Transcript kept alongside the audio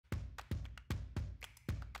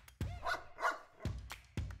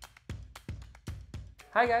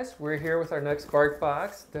Hi guys, we're here with our next Bark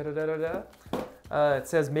Box. It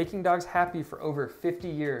says making dogs happy for over 50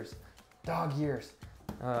 years. Dog years.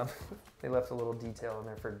 They left a little detail in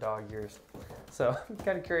there for dog years. So I'm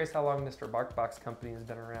kind of curious how long Mr. Bark Box Company has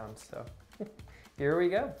been around. So here we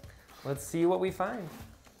go. Let's see what we find.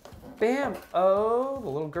 Bam! Oh, the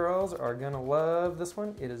little girls are gonna love this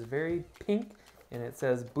one. It is very pink and it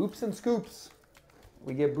says Boops and Scoops.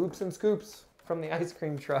 We get Boops and Scoops from the ice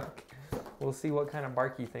cream truck. We'll see what kind of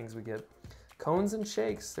barky things we get. Cones and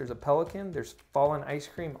shakes. There's a pelican. There's fallen ice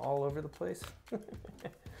cream all over the place.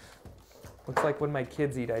 Looks like when my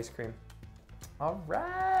kids eat ice cream. All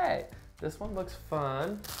right. This one looks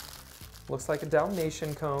fun. Looks like a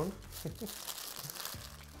Dalmatian cone.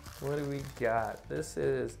 What do we got? This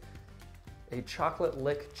is a chocolate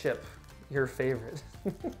lick chip. Your favorite.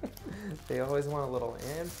 They always want a little,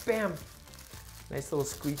 and bam! Nice little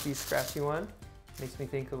squeaky, scratchy one. Makes me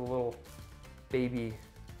think of the little baby,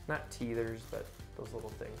 not teethers, but those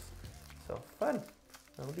little things. So fun.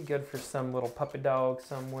 That'll be good for some little puppy dog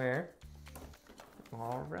somewhere.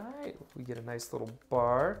 All right, we get a nice little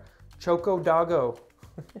bar. Choco Doggo.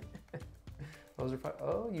 Those are fun.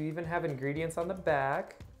 Oh, you even have ingredients on the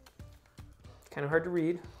back. Kind of hard to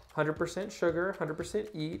read. 100% sugar, 100%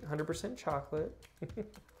 eat, 100% chocolate.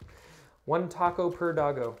 1 taco per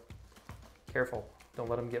doggo. Careful, don't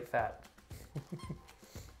let them get fat.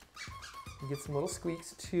 We get some little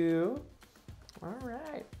squeaks too. All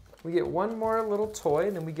right. We get one more little toy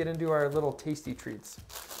and then we get into our little tasty treats.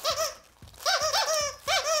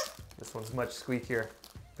 This one's much squeakier.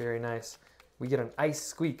 Very nice. We get an ice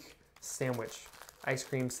squeak sandwich, ice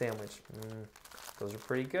cream sandwich. Those are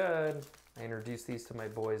pretty good. I introduced these to my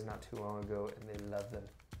boys not too long ago and they love them.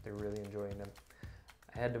 They're really enjoying them.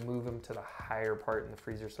 I had to move them to the higher part in the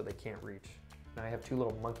freezer so they can't reach. Now I have 2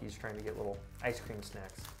 little monkeys trying to get little ice cream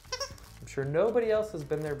snacks. I'm sure nobody else has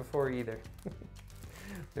been there before either.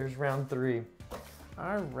 There's round 3.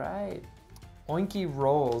 All right, Oinky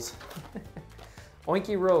Rolls.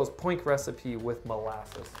 Oinky Rolls, Poink recipe with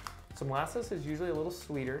molasses. So molasses is usually a little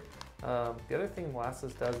sweeter. The other thing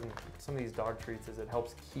molasses does in some of these dog treats is it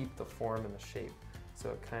helps keep the form and the shape.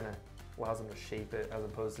 So it kind of allows them to shape it as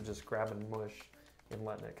opposed to just grabbing mush and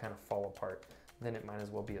letting it kind of fall apart. Then it might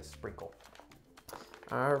as well be a sprinkle.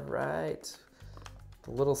 All right.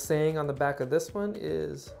 The little saying on the back of this one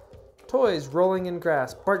is, toys rolling in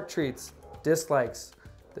grass, bark treats, dislikes,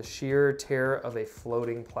 the sheer terror of a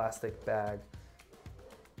floating plastic bag.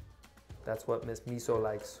 That's what Miss Miso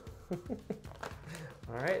likes.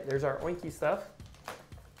 All right, there's our Oinky stuff.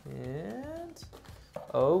 And,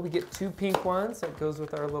 oh, we get 2 pink ones. That goes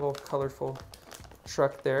with our little colorful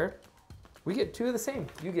truck there. We get 2 of the same.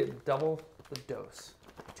 You get double the dose.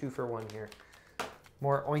 2 for 1 here.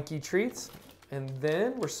 More Oinky treats. And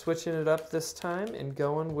then we're switching it up this time and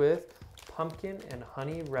going with pumpkin and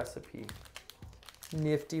honey recipe.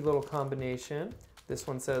 Nifty little combination. This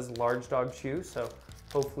one says large dog chew, so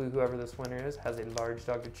hopefully whoever this winner is has a large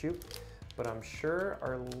dog to chew. But I'm sure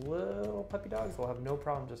our little puppy dogs will have no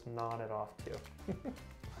problem just gnawing it off too.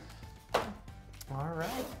 All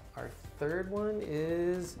right, our third one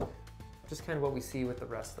is just kind of what we see with the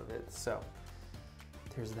rest of it. So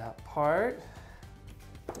there's that part.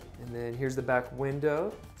 And then here's the back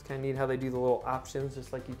window. It's kind of neat how they do the little options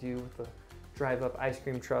just like you do with the drive-up ice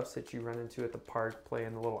cream trucks that you run into at the park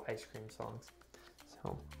playing the little ice cream songs.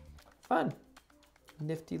 So fun.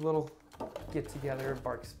 Nifty little get-together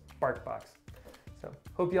Bark Box. So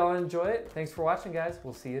hope you all enjoy it. Thanks for watching, guys.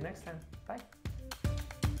 We'll see you next time.